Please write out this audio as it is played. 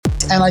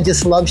And I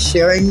just love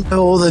sharing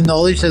all the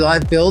knowledge that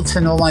I've built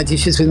and all my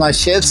dishes with my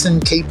chefs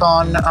and keep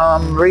on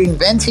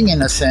reinventing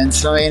in a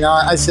sense. I mean,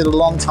 I said a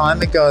long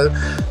time ago,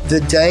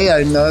 the day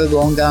I no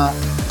longer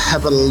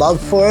have a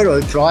love for it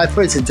or drive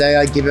for it, it's the day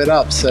I give it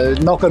up. So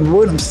knock on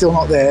wood, I'm still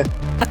not there.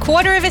 A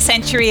quarter of a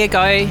century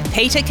ago,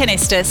 Peter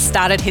Conistis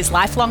started his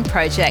lifelong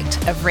project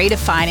of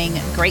redefining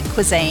Greek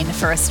cuisine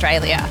for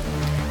Australia.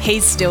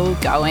 He's still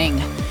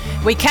going.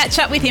 We catch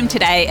up with him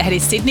today at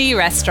his Sydney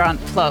restaurant,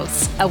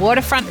 Ploos, a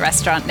waterfront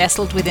restaurant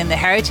nestled within the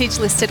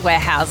heritage-listed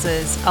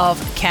warehouses of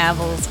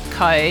Campbell's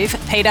Cove.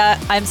 Peter,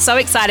 I'm so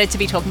excited to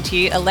be talking to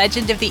you, a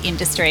legend of the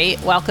industry.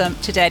 Welcome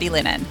to Dirty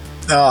Linen.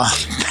 Oh,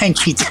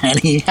 thank you,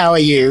 Danny. How are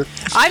you?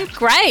 I'm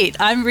great.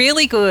 I'm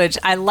really good.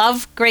 I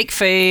love Greek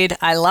food.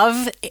 I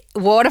love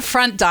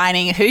waterfront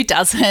dining. Who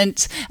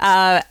doesn't?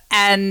 I'm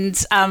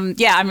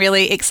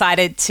really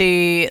excited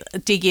to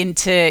dig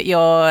into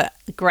your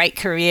great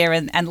career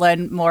and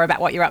learn more about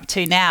what you're up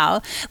to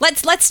now.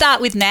 Let's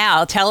start with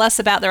now. Tell us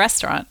about the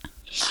restaurant.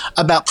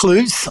 About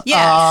Ploos?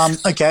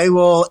 Yes. Okay,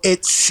 well,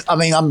 it's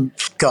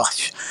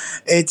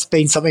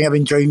been something I've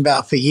been dreaming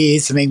about for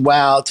years. I mean,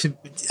 wow.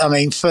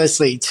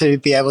 Firstly, to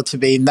be able to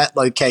be in that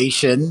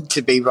location,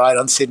 to be right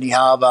on Sydney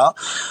Harbour,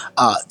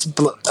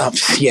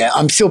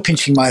 I'm still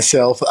pinching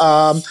myself.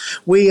 I've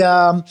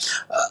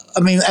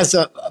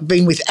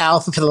been with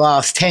Alpha for the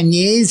last 10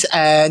 years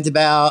and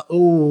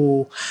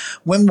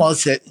when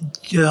was it?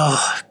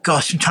 Oh,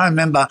 gosh, I'm trying to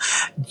remember.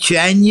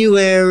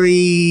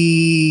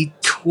 January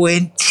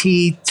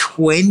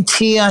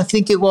 2020, I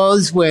think it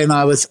was, when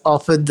I was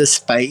offered the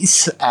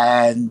space,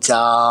 and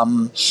I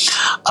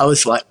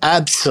was like,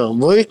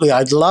 absolutely,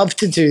 I'd love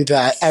to do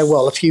that. And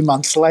well, a few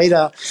months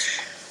later,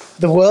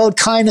 the world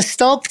kind of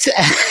stopped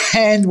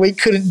and we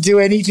couldn't do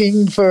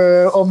anything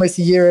for almost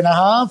a year and a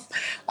half,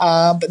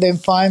 but then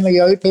finally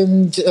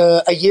opened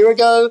a year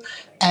ago,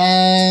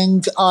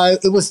 and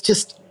it was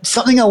just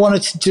something I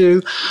wanted to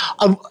do.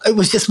 It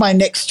was just my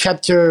next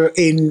chapter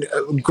in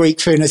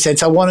Greek food, in a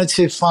sense. I wanted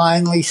to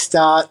finally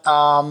start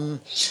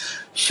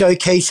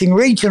showcasing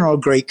regional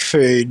Greek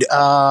food.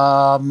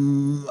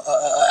 And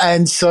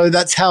so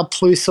that's how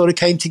Ploos sort of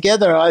came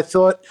together. I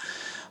thought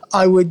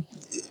I would,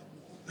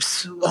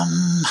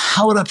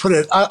 how would I put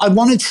it? I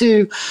wanted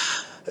to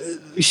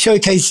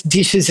showcase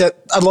dishes that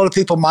a lot of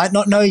people might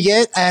not know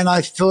yet, and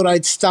I thought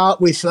I'd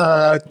start with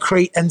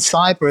Crete and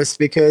Cyprus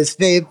because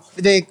their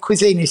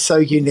cuisine is so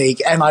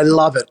unique and I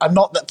love it. I'm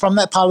not from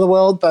that part of the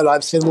world, but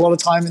I've spent a lot of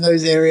time in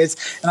those areas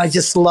and I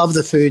just love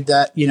the food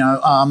that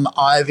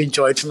I've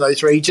enjoyed from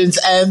those regions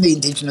and the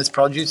indigenous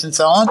produce and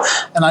so on.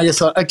 And I just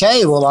thought,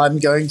 okay, well, I'm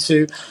going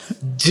to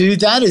do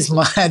that as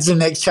the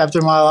next chapter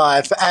of my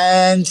life.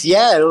 And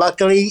yeah,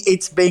 luckily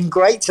it's been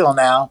great till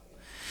now.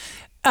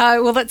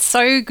 Well, that's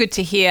so good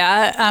to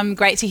hear.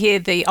 Great to hear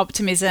the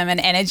optimism and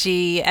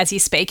energy as you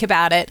speak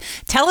about it.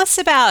 Tell us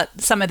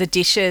about some of the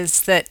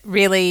dishes that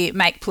really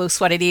make Ploos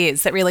what it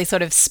is, that really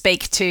sort of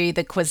speak to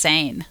the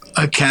cuisine.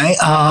 Okay.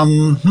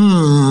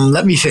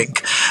 Let me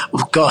think.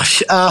 Oh,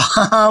 gosh.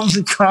 I'm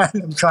trying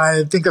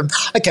to think of.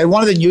 Okay,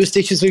 one of the newest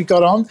dishes we've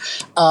got on.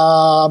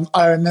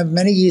 I remember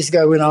many years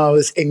ago when I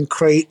was in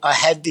Crete, I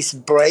had this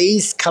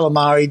braised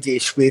calamari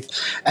dish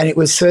and it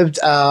was served.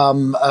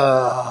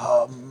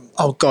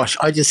 Oh gosh,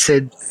 I just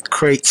said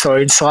Crete,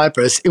 sorry, in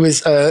Cyprus. It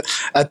was a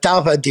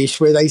tava dish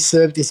where they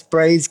served this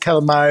braised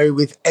calamari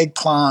with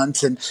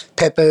eggplant and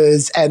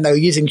peppers, and they were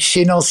using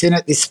chinos in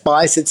it, this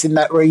spice that's in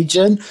that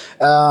region.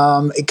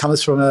 It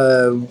comes from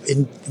an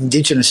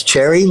indigenous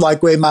cherry,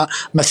 like where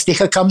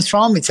mastica comes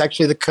from. It's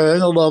actually the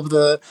kernel of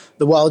the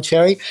wild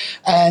cherry.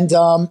 And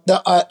I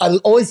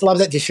always loved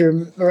that dish. It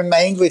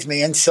remained with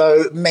me. And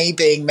so me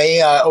being me,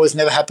 I was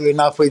never happy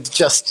enough with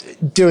just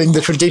doing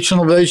the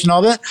traditional version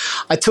of it.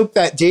 I took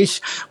that dish,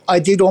 I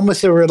did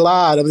almost a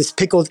roulade of this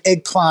pickled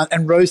eggplant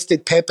and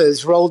roasted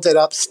peppers, rolled it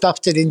up,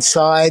 stuffed it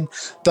inside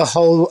the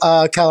whole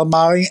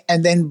calamari,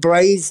 and then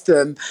braised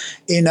them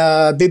in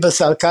a biba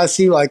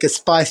salkasi, like a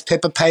spiced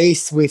pepper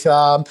paste, with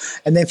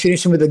and then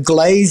finished them with a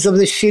glaze of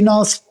the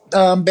chinos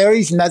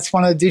berries, and that's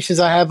one of the dishes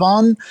I have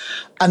on.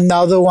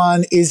 Another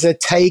one is a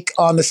take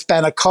on a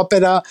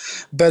spanakopita,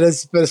 but a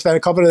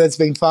spanakopita that's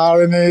been far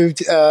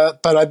removed.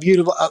 But I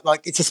beautiful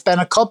it's a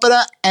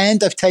spanakopita,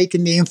 and I've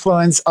taken the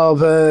influence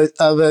of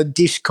a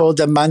dish called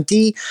a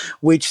manti,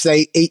 which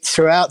they eat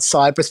throughout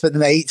Cyprus, but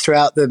then they eat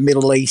throughout the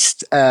Middle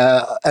East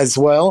as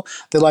well.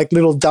 They're like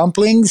little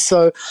dumplings.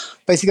 So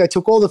basically, I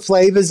took all the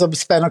flavors of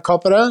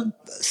spanakopita,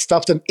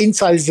 stuffed them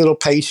inside these little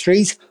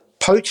pastries,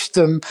 poached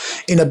them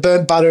in a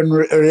burnt butter and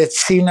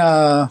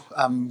retsina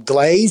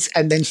glaze,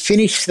 and then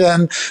finished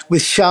them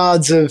with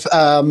shards of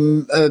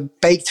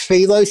baked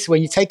phyllo. So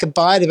when you take a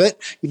bite of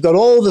it, you've got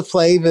all the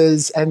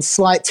flavors and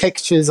slight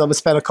textures of a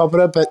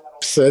spanakopita, but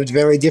served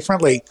very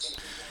differently.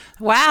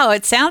 Wow,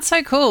 it sounds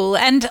so cool.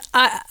 And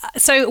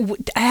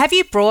have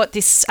you brought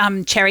this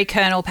cherry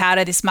kernel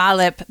powder, this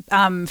marlip,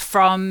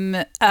 from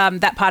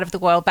that part of the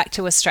world back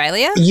to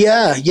Australia?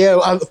 Yeah,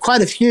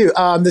 quite a few.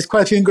 There's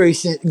quite a few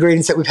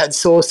ingredients that we've had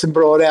sourced and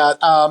brought out.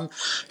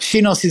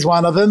 Shinos is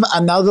one of them.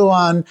 Another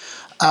one,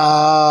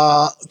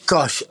 oh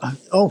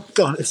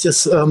god, it's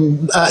just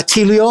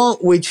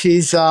tilio, which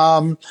is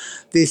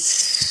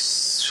this.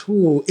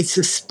 Ooh, it's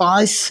a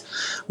spice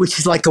which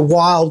is like a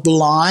wild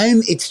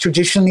lime. It's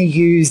traditionally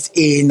used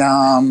in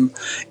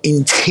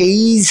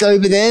teas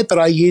over there, but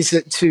I use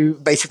it to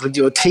basically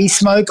do a tea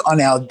smoke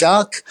on our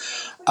duck.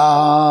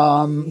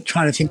 Trying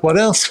to think what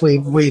else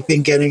we've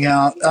been getting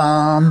out.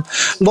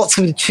 Lots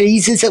of the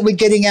cheeses that we're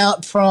getting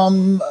out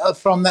from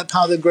that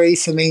part of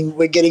Greece. I mean,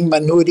 we're getting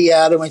manudi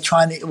out, and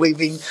we've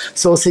been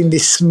sourcing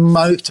this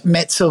smoked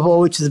mezzovo,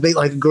 which is a bit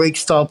like a Greek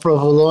style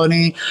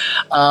provolone.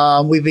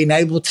 We've been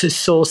able to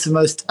source the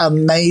most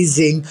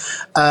amazing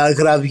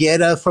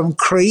graviera from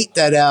Crete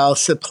that our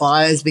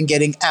supplier has been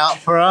getting out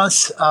for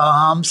us.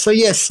 So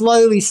yeah,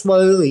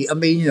 slowly. I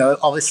mean,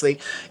 obviously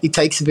it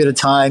takes a bit of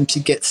time to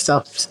get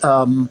stuff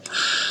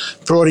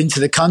brought into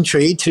the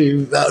country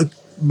to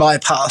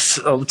bypass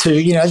or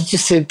to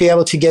just to be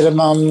able to get them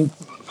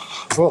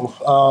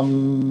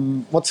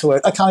what's the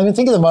word? I can't even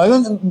think of the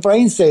moment.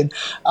 Brain's dead.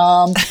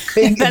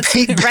 That's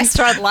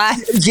restaurant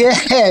life.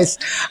 Yes.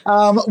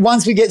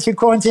 Once we get through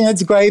quarantine,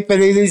 it's great, but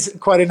it is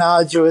quite an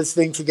arduous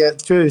thing to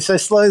get through. So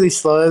slowly,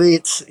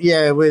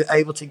 we're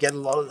able to get a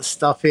lot of the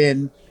stuff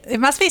in. It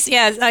must be,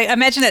 yeah, I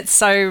imagine it's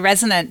so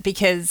resonant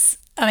because,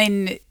 I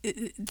mean,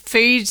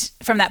 food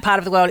from that part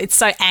of the world, it's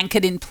so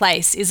anchored in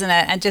place, isn't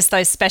it? And just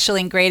those special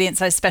ingredients,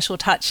 those special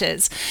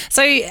touches.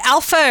 So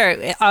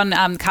Alpha on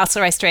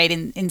Castlereagh Street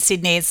in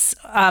Sydney is,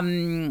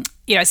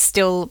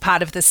 still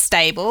part of the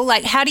stable.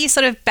 Like, how do you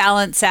sort of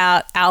balance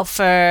out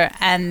Alpha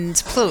and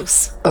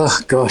Ploos?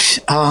 Oh, gosh.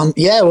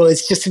 Well,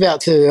 it's just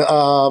about to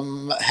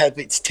have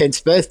its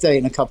 10th birthday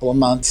in a couple of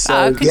months.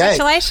 So,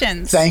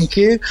 congratulations. Yeah, thank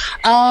you.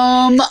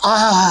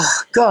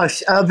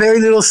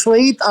 Very little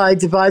sleep. I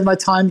divide my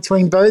time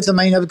between both. I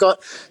mean, I've got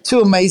two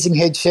amazing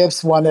head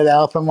chefs, one at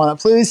Alpha and one at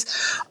Ploos.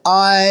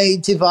 I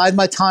divide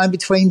my time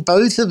between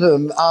both of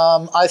them.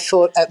 I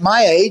thought at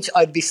my age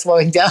I'd be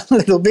slowing down a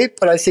little bit,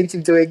 but I seem to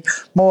be doing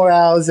more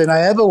hours than I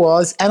ever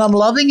was, and I'm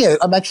loving it.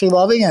 I'm actually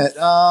loving it.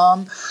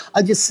 I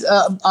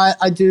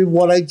do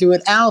what I do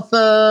at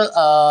Alpha.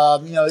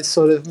 It's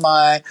sort of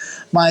my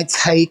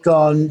take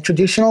on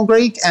traditional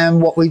Greek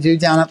and what we do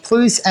down at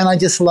Ploos, and I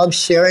just love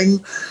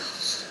sharing.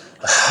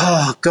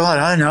 Oh God,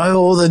 I know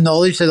all the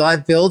knowledge that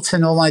I've built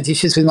and all my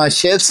dishes with my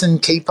chefs,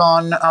 and keep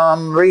on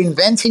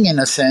reinventing in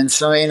a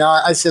sense. I mean,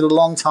 I said a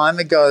long time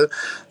ago,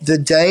 the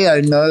day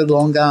I no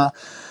longer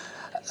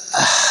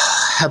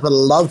have a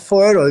love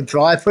for it or a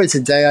drive for it, it's the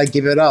day I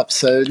give it up.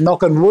 So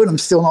knock on wood, I'm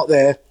still not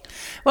there.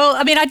 Well,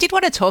 I mean, I did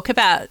want to talk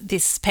about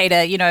this,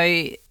 Peter,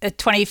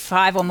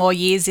 25 or more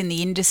years in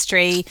the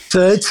industry.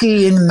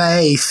 30 in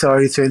May,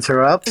 sorry to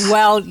interrupt.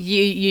 Well,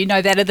 you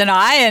know better than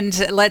I,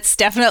 and let's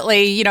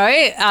definitely,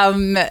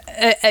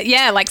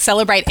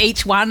 celebrate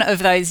each one of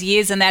those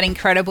years and that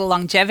incredible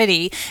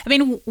longevity. I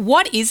mean,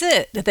 what is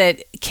it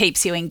that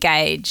keeps you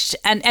engaged?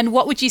 And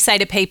what would you say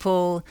to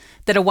people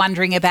that are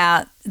wondering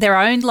about their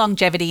own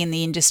longevity in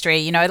the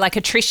industry? Like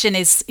attrition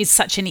is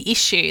such an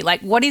issue.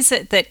 Like, what is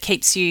it that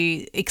keeps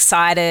you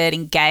excited,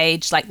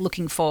 engaged, like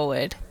looking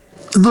forward?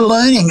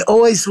 Learning,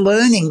 always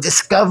learning,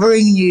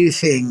 discovering new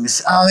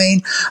things. I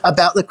mean,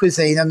 about the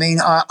cuisine. I mean,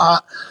 I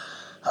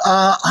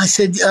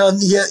said,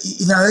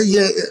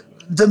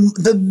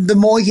 the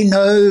more you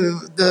know,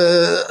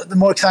 the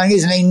more exciting it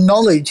is. I mean,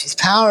 knowledge is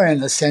power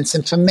in a sense.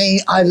 And for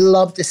me, I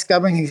love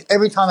discovering things.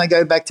 Every time I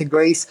go back to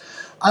Greece,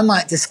 I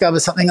might discover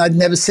something I'd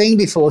never seen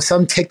before,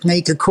 some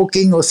technique of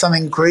cooking or some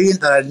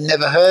ingredient that I'd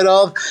never heard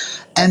of,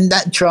 and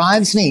that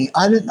drives me.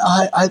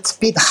 It's a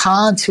bit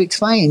hard to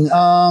explain.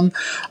 I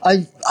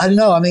don't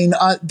know. I mean,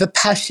 the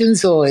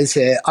passion's always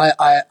there.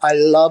 I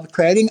love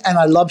creating, and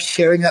I love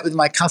sharing that with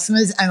my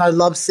customers, and I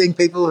love seeing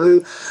people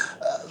who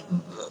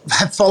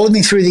have followed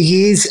me through the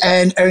years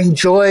and are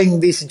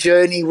enjoying this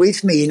journey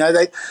with me.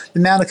 The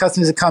amount of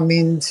customers that come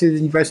into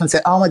the restaurant and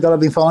say, oh my God, I've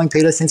been following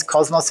Peter since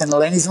Cosmos and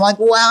Eleni's. I'm like,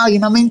 wow,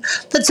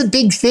 that's a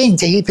big thing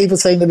to hear people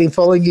saying they've been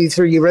following you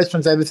through your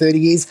restaurants over 30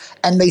 years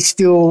and they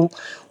still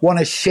want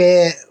to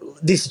share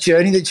this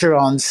journey that you're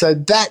on. So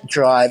that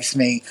drives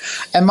me.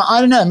 And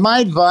my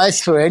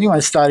advice for anyone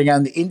starting out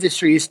in the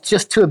industry is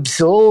just to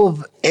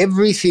absorb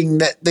everything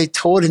that they're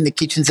taught in the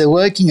kitchens they're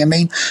working. I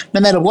mean, no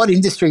matter what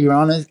industry you're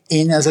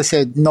in, as I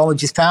said,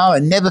 knowledge is power,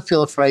 and never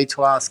feel afraid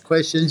to ask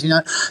questions.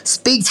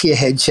 Speak to your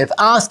head chef,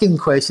 ask him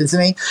questions. I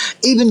mean,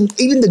 even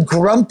the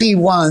grumpy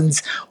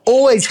ones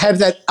always have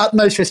that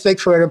utmost respect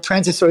for an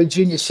apprentice or a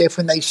junior chef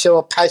when they show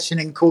a passion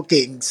in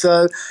cooking.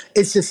 So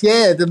it's just,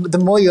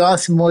 the more you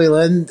ask, the more you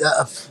learn.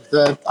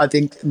 I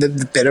think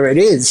the better it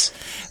is.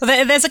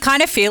 Well, there's a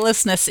kind of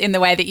fearlessness in the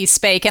way that you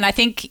speak, and I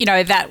think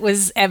that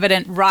was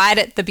evident right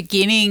at the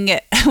beginning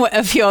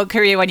of your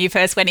career when you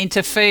first went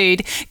into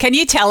food. Can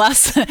you tell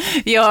us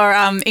your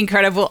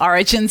incredible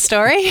origin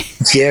story?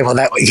 Yeah, well,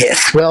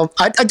 yes. Well,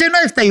 I don't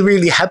know if they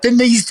really happen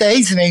these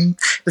days. I mean,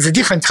 it was a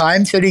different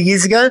time 30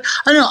 years ago.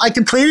 I don't know. I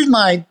completed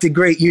my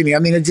degree at uni. I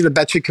mean, I did a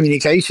Bachelor of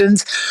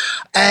Communications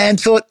and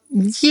thought,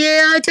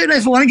 yeah, I don't know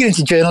if I want to get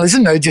into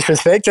journalism, no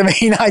disrespect. I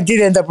mean, I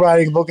did end up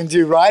writing a book and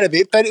do write a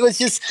bit, but it was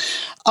just,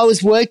 I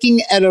was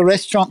working at a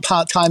restaurant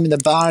part-time in the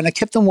bar and I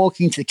kept on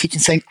walking into the kitchen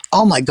saying,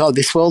 oh my God,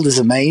 this world is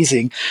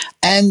amazing.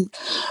 And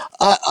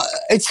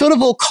it sort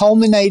of all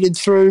culminated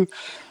through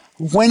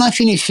when I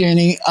finished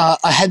uni,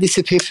 I had this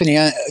epiphany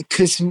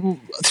because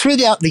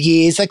throughout the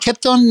years, I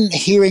kept on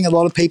hearing a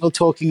lot of people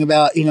talking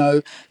about,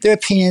 their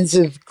opinions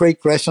of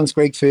Greek restaurants,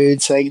 Greek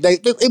food, saying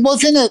it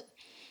wasn't a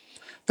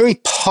very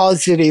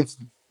positive,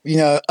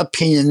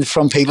 opinion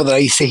from people that I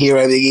used to hear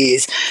over the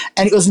years.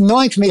 And it was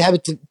annoying for me to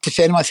have to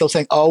defend myself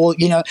saying, oh, well,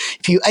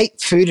 if you ate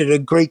food at a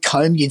Greek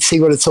home, you'd see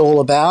what it's all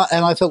about.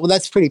 And I thought, well,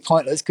 that's pretty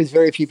pointless because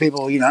very few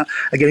people, are going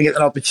to get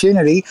that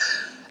opportunity.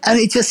 And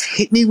it just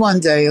hit me one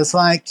day. I was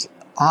like,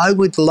 I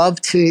would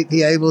love to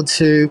be able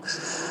to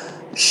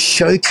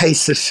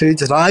showcase the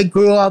foods that I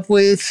grew up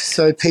with,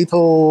 so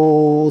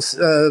people's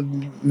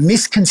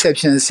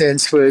misconception, in a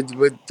sense,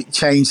 would be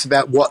changed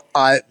about what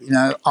I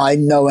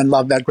know and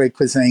love about Greek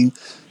cuisine.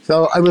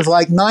 So I was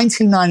like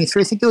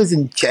 1993. I think it was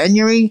in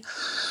January.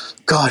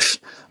 Gosh.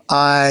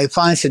 I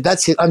finally said,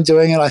 that's it, I'm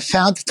doing it. I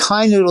found a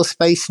tiny little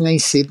space in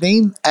East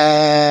Sydney,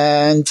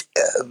 and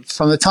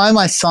from the time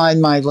I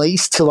signed my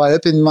lease till I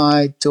opened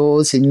my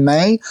doors in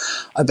May,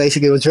 I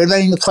basically was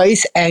renovating the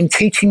place and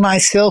teaching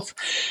myself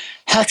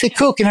how to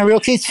cook in a real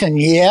kitchen.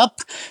 Yep.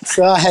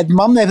 So I had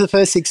Mum there for the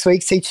first 6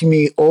 weeks teaching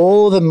me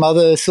all the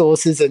mother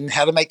sauces and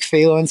how to make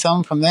phyllo and so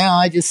on. From there,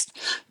 I just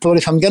thought,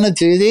 if I'm going to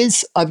do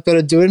this, I've got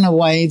to do it in a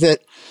way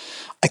that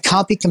I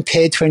can't be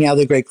compared to any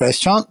other Greek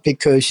restaurant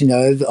because,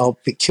 I'll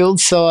be killed.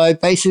 So I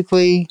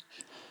basically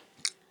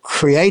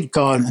created,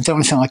 God, I don't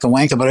want to sound like a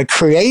wanker, but I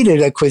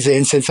created a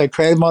cuisine since I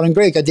created modern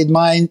Greek. I did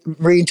my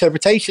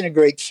reinterpretation of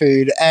Greek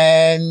food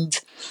and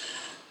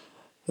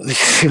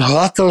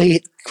luckily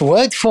it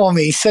worked for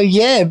me. So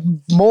yeah,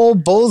 more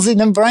balls in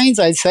than brains,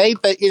 I'd say.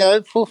 But,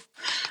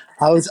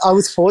 I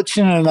was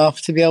fortunate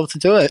enough to be able to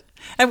do it.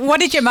 And what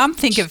did your mum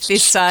think of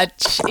this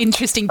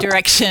interesting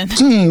direction?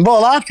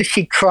 Well, after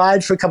she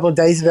cried for a couple of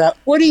days about,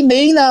 what do you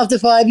mean after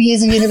 5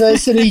 years of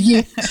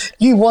university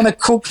you want to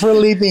cook for a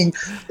living?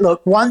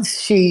 Look,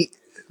 once she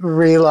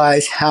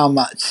realised how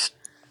much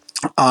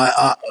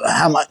I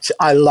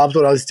loved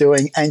what I was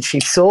doing and she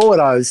saw what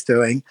I was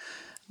doing,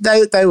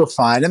 they were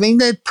fine. I mean,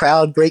 they're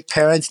proud Greek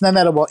parents. No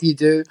matter what you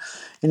do,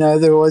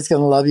 they're always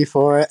going to love you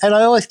for it. And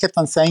I always kept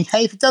on saying,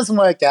 hey, if it doesn't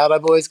work out,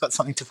 I've always got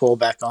something to fall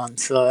back on.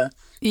 So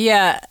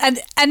yeah,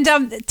 and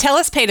tell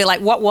us, Peter,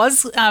 like what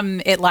was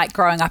it like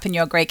growing up in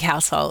your Greek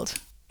household?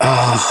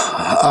 Definitely.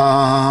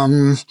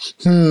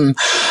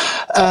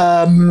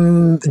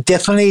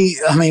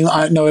 I mean,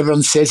 I know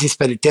everyone says this,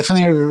 but it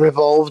definitely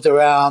revolved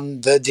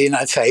around the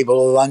dinner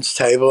table, the lunch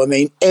table. I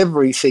mean,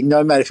 everything,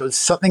 no matter if it was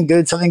something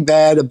good, something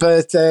bad, a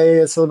birthday,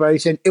 a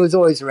celebration, it was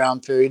always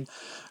around food.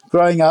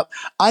 Growing up,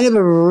 I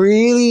never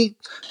really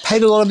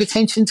paid a lot of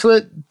attention to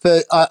it,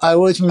 but I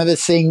always remember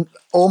seeing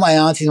all my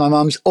aunties, my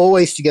mums,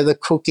 always together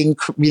cooking,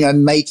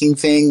 making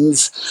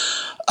things.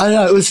 I don't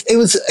know.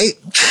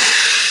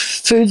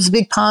 Food's a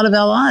big part of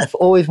our life.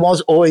 Always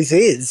was, always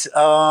is.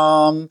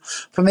 For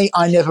me,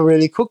 I never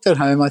really cooked at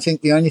home. I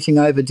think the only thing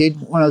I ever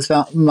did when I was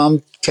about,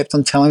 Mum kept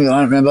on telling me, I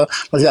don't remember,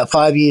 I was about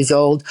 5 years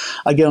old.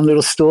 I'd get on a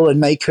little stool and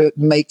make her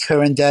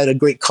and Dad a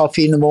Greek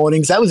coffee in the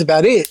mornings. That was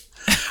about it.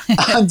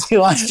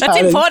 Until I started.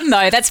 That's important,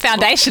 though. That's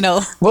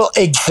foundational. Well,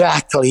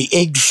 exactly.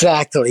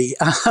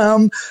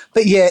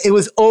 But yeah, it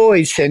was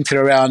always centered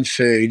around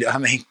food. I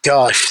mean,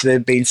 gosh,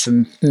 there've been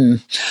some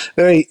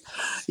big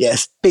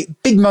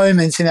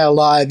moments in our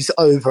lives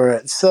over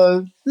it.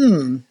 So,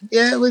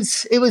 yeah, it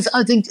was.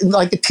 I think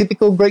like a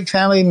typical Greek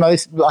family. I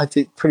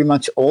think pretty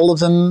much all of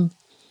them,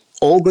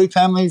 all Greek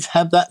families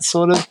have that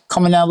sort of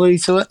commonality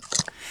to it.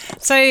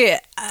 So,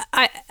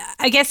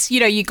 I guess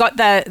you got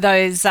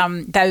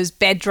those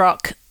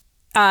bedrock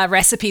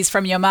recipes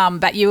from your mum,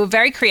 but you were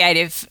very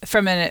creative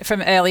from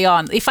early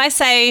on. If I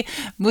say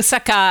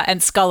moussaka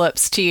and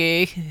scallops to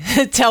you,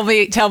 tell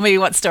me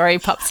what story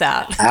pops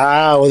out.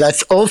 Well,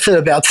 that's also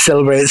about to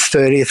celebrate its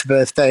 30th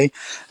birthday.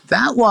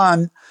 That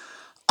one,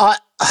 I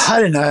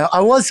don't know.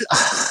 I was.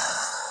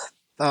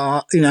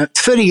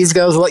 30 years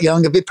ago, I was a lot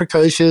younger, a bit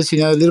precocious,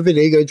 a little bit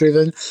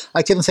ego-driven.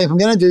 I kept on saying, if I'm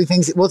going to do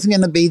things, it wasn't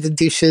going to be the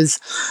dishes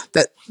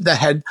that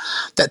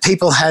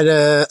people had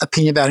an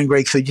opinion about in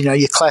Greek food.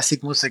 Your classic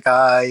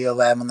moussaka, your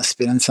lamb on the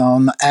spit and so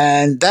on.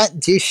 And that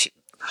dish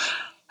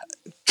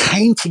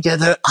came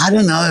together, I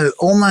don't know,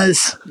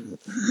 almost,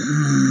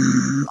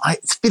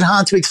 it's a bit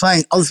hard to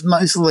explain.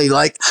 Osmosely,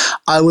 like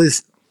I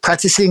was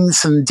practicing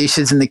some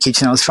dishes in the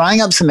kitchen. I was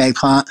frying up some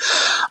eggplant.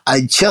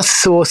 I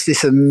just sourced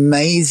this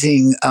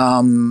amazing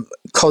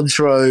cod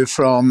roe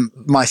from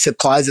my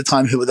suppliers at the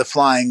time, who were the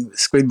Flying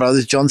Squid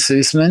Brothers, John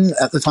Sussman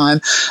at the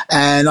time.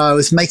 And I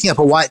was making up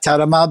a white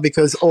tartare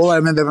because all I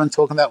remember everyone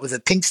talking about was the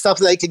pink stuff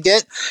they could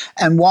get.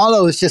 And while I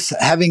was just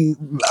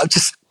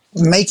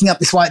making up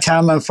this white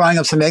tartare and frying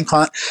up some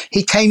eggplant,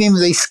 he came in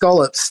with these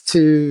scallops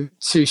to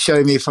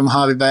show me from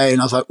Harvey Bay.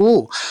 And I was like,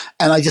 ooh.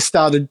 And I just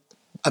started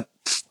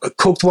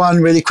cooked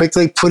one really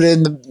quickly, put it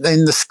in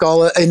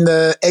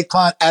the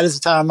eggplant, added the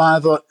tartare. I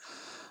thought,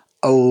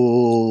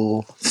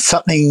 oh,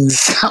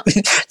 something's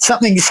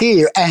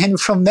here. And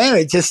from there,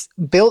 it just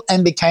built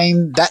and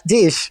became that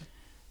dish.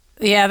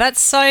 Yeah,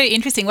 that's so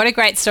interesting. What a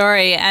great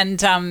story. And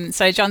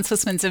so John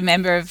Sussman's a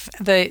member of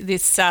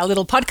this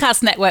little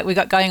podcast network we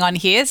got going on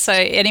here. So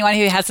anyone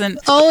who hasn't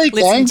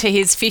listened to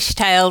his Fish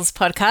Tales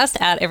podcast,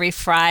 out every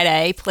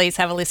Friday, please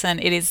have a listen.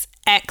 It is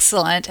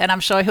excellent. And I'm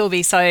sure he'll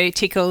be so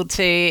tickled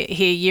to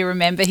hear you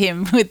remember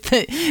him with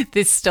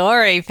this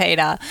story,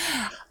 Peter.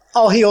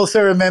 Oh, he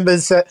also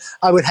remembers that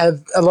I would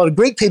have a lot of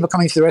Greek people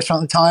coming to the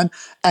restaurant at the time,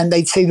 and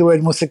they'd see the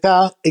word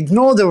moussaka,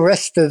 ignore the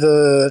rest of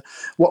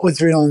what was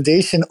written on the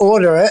dish, and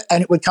order it,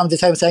 and it would come to the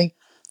table saying,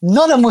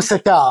 "Not a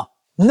moussaka.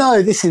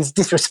 No, this is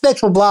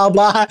disrespectful, blah,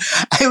 blah."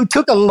 It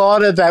took a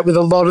lot of that with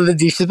a lot of the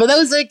dishes, but that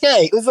was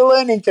okay. It was a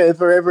learning curve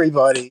for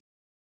everybody.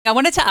 I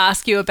wanted to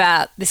ask you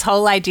about this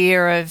whole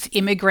idea of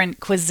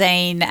immigrant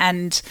cuisine,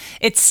 and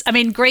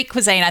Greek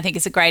cuisine, I think,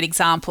 is a great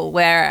example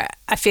where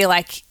I feel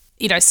like,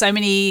 so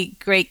many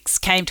Greeks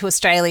came to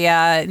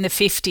Australia in the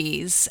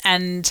 50s,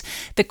 and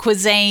the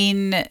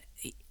cuisine,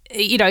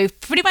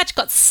 pretty much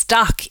got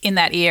stuck in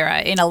that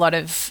era in a lot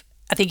of,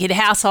 I think, in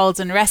households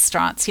and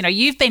restaurants.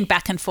 You've been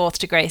back and forth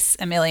to Greece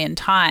a million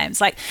times.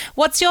 Like,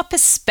 what's your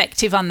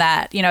perspective on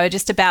that?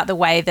 Just about the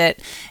way that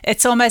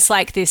it's almost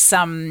like this,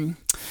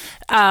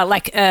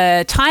 like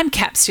a time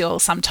capsule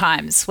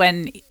sometimes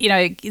when,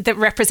 that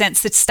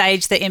represents the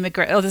stage the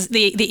immigrant or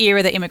the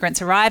era that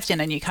immigrants arrived in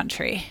a new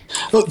country.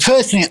 Look,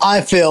 personally,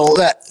 I feel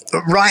that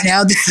right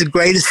now this is the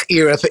greatest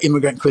era for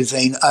immigrant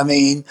cuisine. I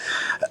mean,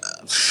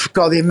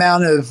 God, the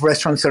amount of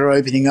restaurants that are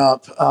opening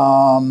up,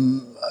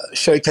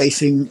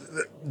 showcasing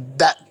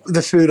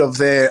the food of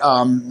their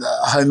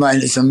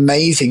homeland is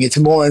amazing. It's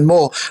more and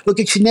more. Look,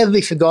 it should never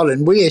be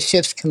forgotten. We as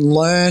chefs can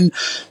learn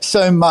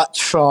so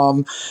much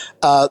from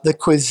the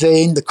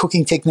cuisine, the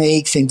cooking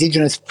techniques,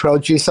 indigenous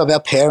produce of our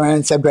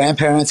parents, our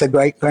grandparents, our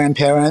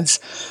great-grandparents.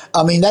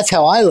 I mean, that's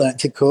how I learned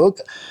to cook.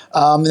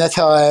 That's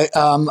how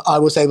I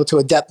was able to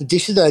adapt the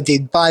dishes that I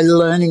did by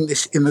learning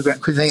this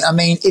immigrant cuisine. I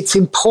mean, it's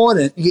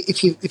important.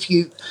 If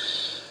you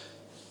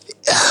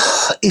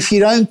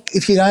don't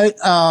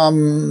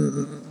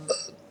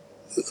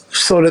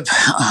sort of,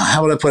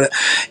 how would I put it?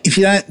 If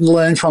you don't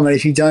learn from it,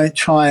 if you don't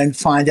try and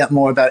find out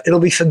more about it,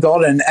 it'll be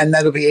forgotten, and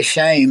that'll be a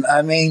shame.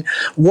 I mean,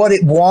 what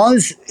it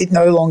was, it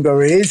no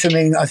longer is. I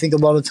mean, I think a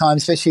lot of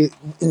times, especially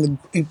in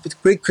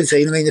Greek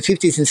cuisine, I mean, the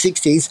 50s and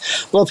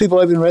 60s, a lot of people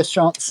opened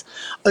restaurants,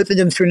 opened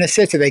them through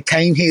necessity. They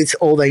came here, it's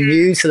all they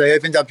knew, so they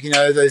opened up,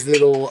 those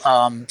little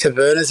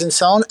tavernas and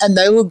so on, and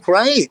they were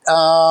great.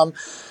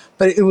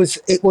 But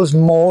it was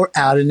more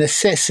out of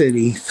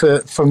necessity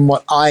from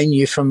what I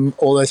knew from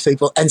all those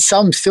people. And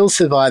some still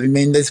survive. I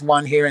mean, there's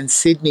one here in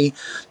Sydney,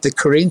 the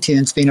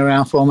Corinthians, been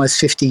around for almost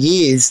 50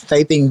 years.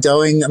 They've been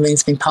going,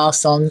 it's been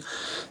passed on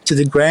to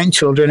the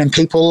grandchildren, and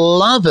people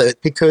love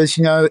it because,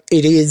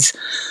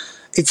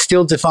 it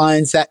still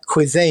defines that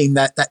cuisine,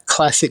 that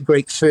classic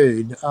Greek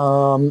food.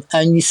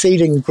 And you see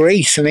it in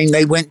Greece. I mean,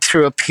 they went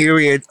through a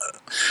period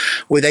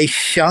where they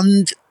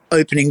shunned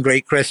opening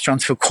Greek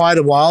restaurants for quite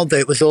a while.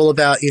 It was all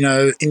about,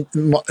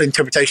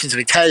 interpretations of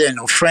Italian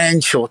or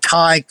French or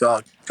Thai.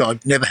 God,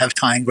 never have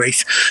Thai in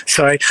Greece.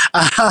 Sorry.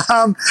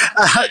 But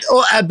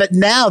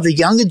now the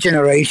younger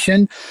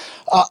generation,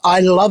 I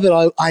love it.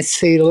 I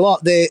see it a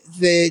lot.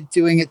 They're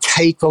doing a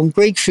take on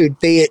Greek food,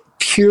 be it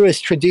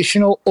purest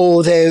traditional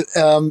or their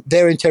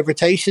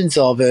interpretations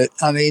of it.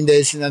 I mean,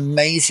 there's an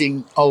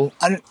amazing,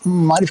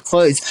 might have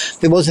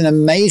closed. There was an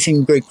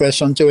amazing Greek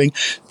restaurant doing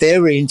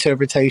their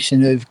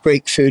reinterpretation of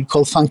Greek food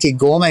called Funky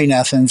Gourmet in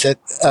Athens that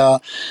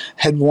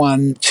had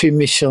won 2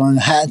 Michelin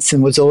hats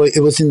and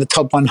it was in the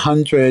top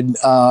 100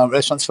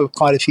 restaurants for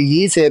quite a few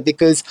years there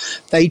because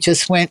they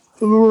just went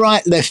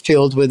right left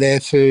field with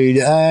their food,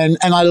 and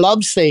I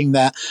love seeing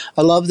that.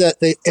 I love that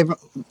the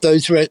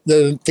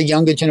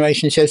younger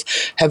generation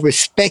chefs have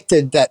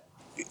respected that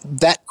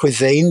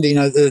cuisine,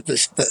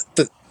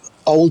 the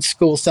old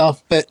school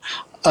stuff, but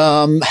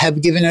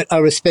have given it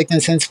a respect in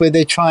a sense where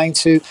they're trying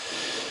to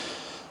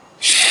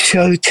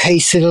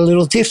showcase it a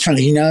little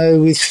differently,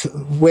 with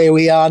where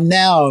we are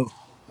now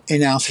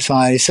in our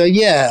society. So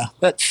yeah,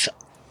 it's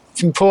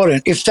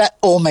important. If that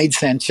all made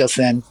sense just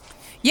then.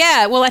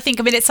 Yeah, well, I think,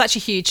 it's such a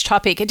huge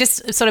topic. It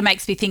just sort of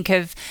makes me think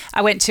of,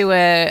 I went to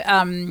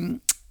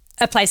a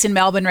a place in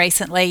Melbourne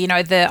recently. You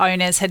know, the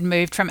owners had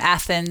moved from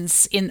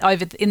Athens in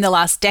the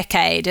last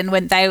decade, and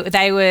when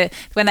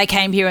they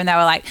came here and they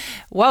were like,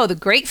 "Whoa, the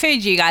Greek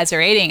food you guys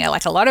are eating,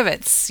 like a lot of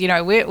it's, you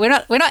know, we're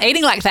not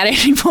eating like that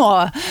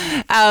anymore."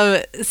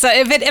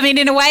 But I mean,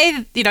 in a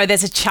way, you know,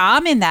 there's a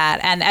charm in that,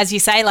 and as you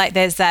say, like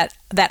there's that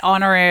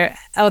honor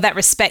or that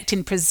respect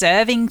in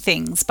preserving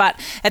things, but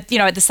at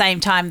the same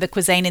time, the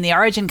cuisine in the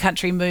origin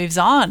country moves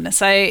on.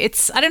 So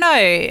it's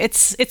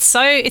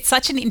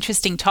such an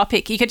interesting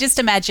topic. You could just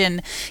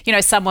imagine, you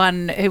know,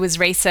 someone who was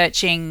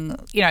researching,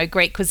 you know,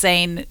 Greek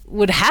cuisine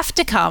would have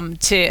to come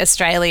to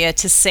Australia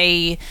to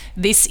see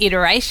this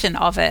iteration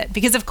of it,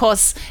 because of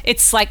course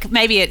it's like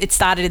maybe it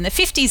started in the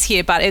 50s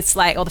here, but it's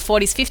like, or the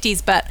 40s,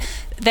 50s, but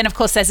then of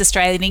course there's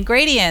Australian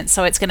ingredients,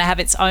 so it's going to have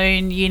its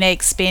own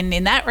unique spin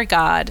in that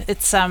regard.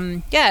 It's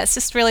it's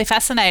just really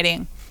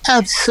fascinating.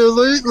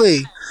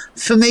 Absolutely.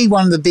 For me,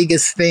 one of the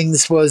biggest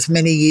things was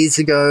many years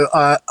ago.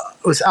 It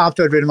was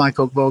after I'd written my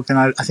cookbook, and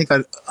I think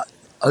I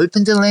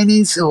opened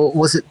Eleni's, or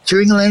was it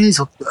during Eleni's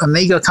or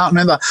Amiga? I can't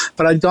remember.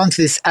 But I'd gone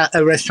to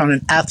a restaurant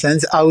in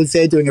Athens. I was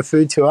there doing a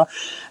food tour,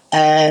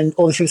 and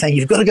all the people saying,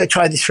 "You've got to go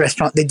try this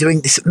restaurant. They're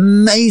doing this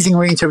amazing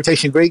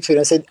reinterpretation of Greek food."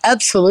 I said,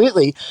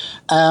 "Absolutely."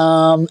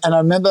 And I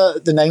remember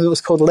the name of it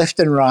was called Left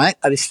and Right.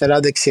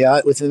 Arisτερά-δεξιά.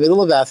 It was in the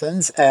middle of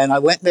Athens, and I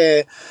went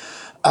there.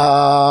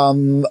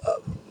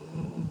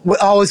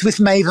 I was with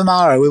Maeve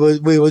Amara.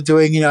 We were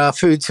doing, you know, our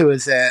food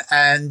tours there,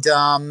 and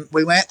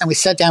we went and we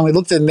sat down. We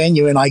looked at the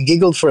menu, and I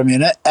giggled for a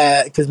minute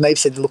because Maeve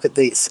said, "Look at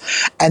this,"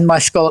 and my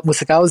scallop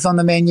moussaka was on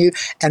the menu,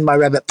 and my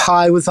rabbit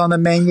pie was on the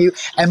menu,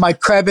 and my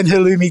crab and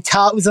halloumi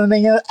tart was on the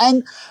menu,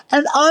 and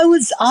I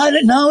was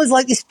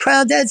like this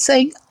proud dad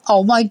saying,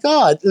 "Oh my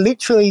God,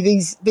 literally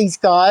these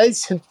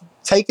guys have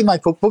taken my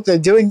cookbook. They're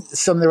doing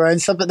some of their own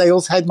stuff, but they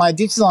also had my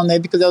dishes on there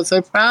because I was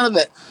so proud of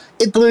it."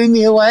 It blew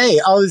me away.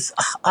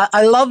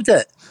 I loved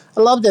it. I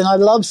loved it, and I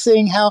loved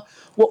seeing how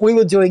what we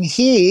were doing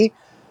here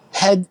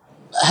had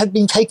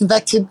been taken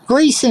back to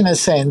Greece in a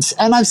sense.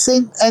 And I've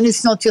seen, and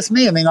it's not just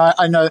me. I mean,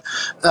 I know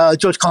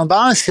George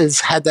Columbaris has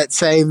had that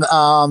same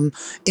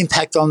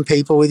impact on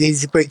people with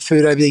his Greek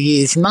food over the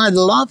years. And I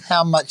love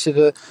how much of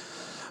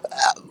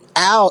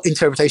our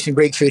interpretation of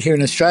Greek food here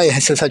in Australia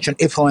has such an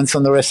influence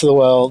on the rest of the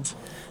world.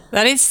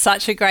 That is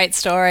such a great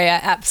story. I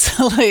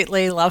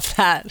absolutely love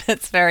that.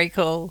 It's very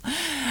cool.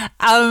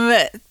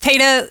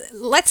 Peter,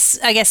 let's,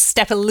 I guess,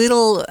 step a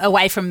little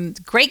away from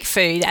Greek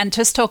food and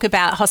just talk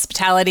about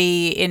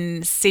hospitality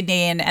in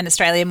Sydney and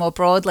Australia more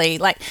broadly.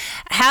 Like,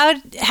 how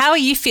are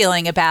you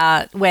feeling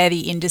about where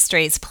the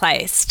industry is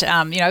placed?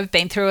 We've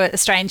been through a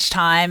strange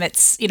time.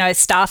 It's, you know,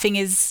 staffing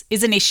is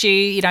an issue.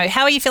 You know,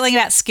 how are you feeling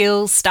about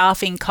skills,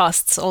 staffing,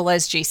 costs, all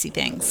those juicy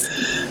things?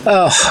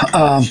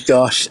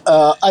 Gosh.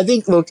 I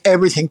think, look,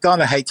 everything. God,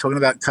 I hate talking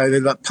about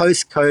COVID, but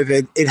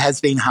post-COVID, it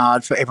has been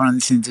hard for everyone in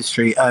this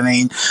industry. I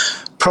mean,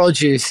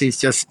 produce is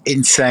just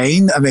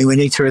insane. I mean, we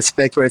need to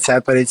respect where it's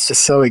at, but it's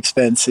just so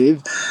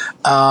expensive.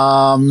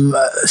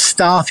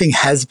 Staffing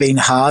has been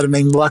hard. I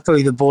mean,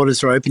 luckily the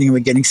borders are opening and we're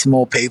getting some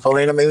more people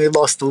in. I mean, we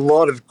lost a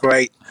lot of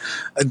great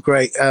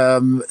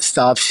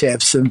staff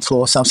chefs and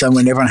floor staff. So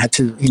when everyone had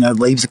to, you know,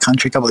 leave the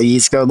country a couple of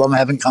years ago, a lot of them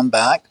haven't come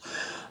back.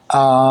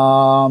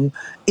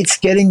 It's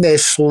getting there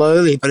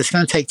slowly, but it's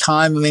going to take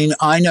time. I mean,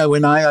 I know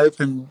when I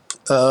opened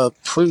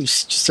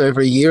Ploos just over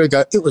a year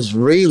ago, it was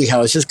really hard.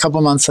 It was just a couple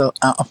of months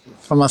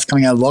from us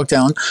coming out of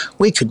lockdown.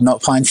 We could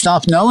not find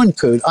staff. No one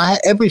could.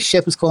 Every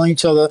chef was calling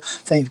each other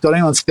saying, "Got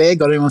anyone spare?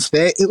 Got anyone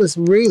spare?" It was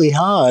really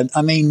hard.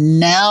 I mean,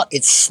 now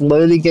it's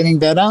slowly getting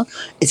better.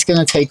 It's going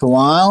to take a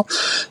while,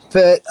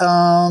 but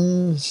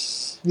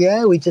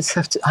yeah, we just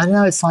have to, I don't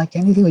know, it's like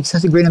anything, we just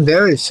have to grin and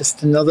bear it. It's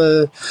just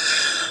another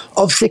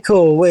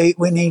obstacle we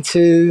need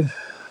to,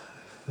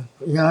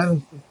 you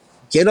know,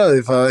 get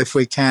over if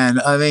we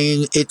can. I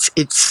mean, it's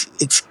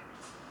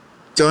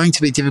going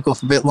to be difficult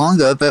for a bit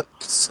longer, but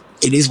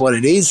it is what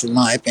it is, in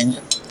my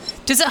opinion.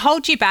 Does it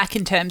hold you back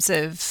in terms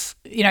of,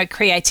 you know,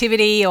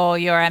 creativity or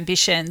your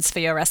ambitions for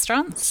your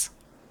restaurants?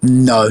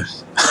 No.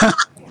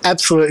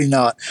 Absolutely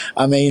not.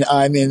 I mean,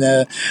 I'm in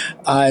the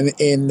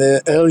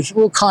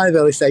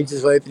early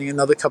stages of opening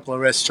another couple of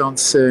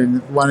restaurants soon.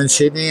 One in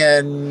Sydney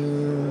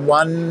and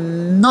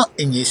one not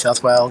in New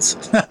South Wales.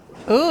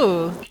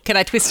 Ooh, can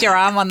I twist your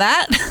arm on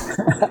that?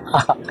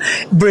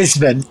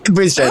 Brisbane.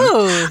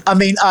 Ooh. I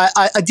mean,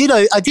 I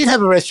did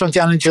have a restaurant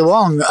down in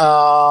Geelong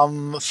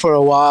for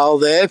a while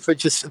there, for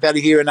just about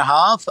a year and a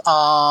half.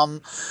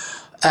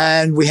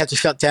 And we had to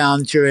shut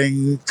down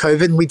during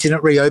COVID, and we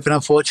didn't reopen,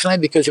 unfortunately,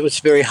 because it was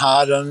very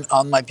hard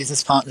on my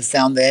business partners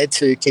down there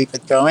to keep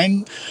it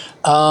going.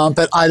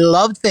 But I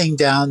loved being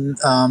down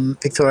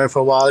Victoria for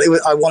a while.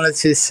 I wanted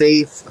to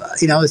see, if,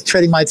 you know, I was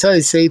treading my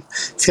toes, see if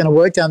it's going to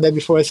work down there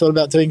before I thought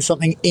about doing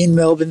something in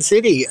Melbourne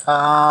City,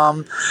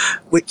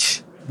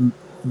 which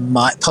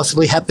might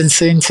possibly happen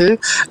soon too.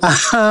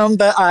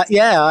 I'd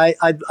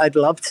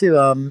love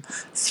to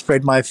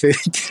spread my food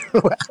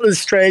throughout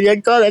Australia.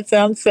 God, that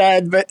sounds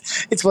sad, but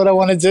it's what I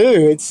want to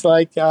do. It's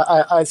like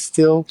I'm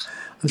still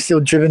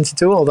driven to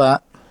do all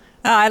that.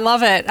 Oh, I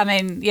love it. I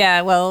mean,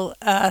 yeah, well,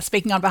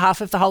 speaking on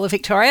behalf of the whole of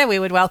Victoria, we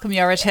would welcome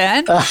your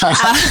return.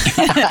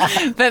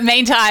 But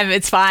meantime,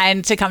 it's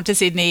fine to come to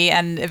Sydney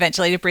and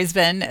eventually to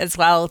Brisbane as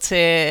well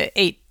to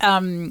eat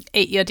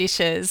your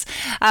dishes.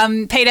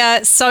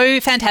 Peter, so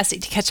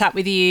fantastic to catch up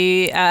with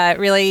you.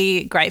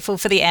 Really grateful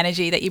for the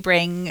energy that you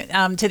bring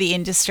to the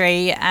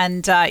industry.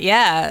 And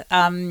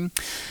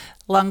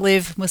long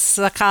live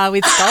moussaka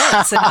with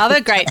scallops and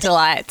other great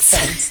delights.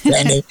 Thanks,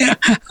 Danny.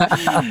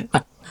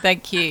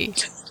 Thank you.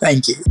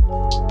 Thank you.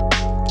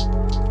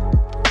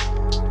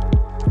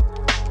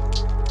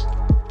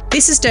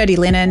 This is Dirty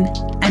Linen,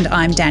 and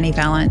I'm Danny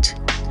Vallant.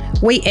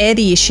 We air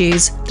the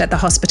issues that the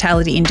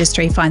hospitality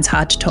industry finds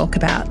hard to talk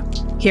about,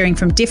 hearing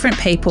from different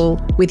people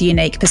with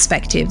unique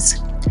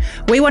perspectives.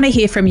 We want to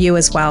hear from you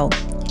as well.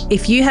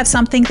 If you have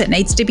something that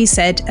needs to be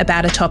said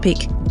about a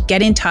topic,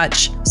 get in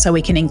touch so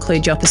we can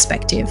include your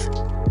perspective.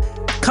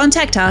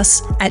 Contact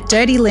us at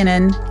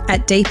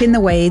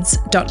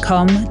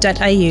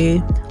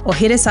dirtyLinen@deepintheweeds.com.au or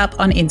hit us up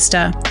on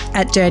Insta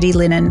at Dirty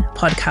Linen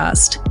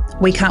Podcast.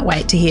 We can't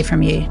wait to hear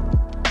from you.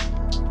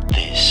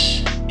 This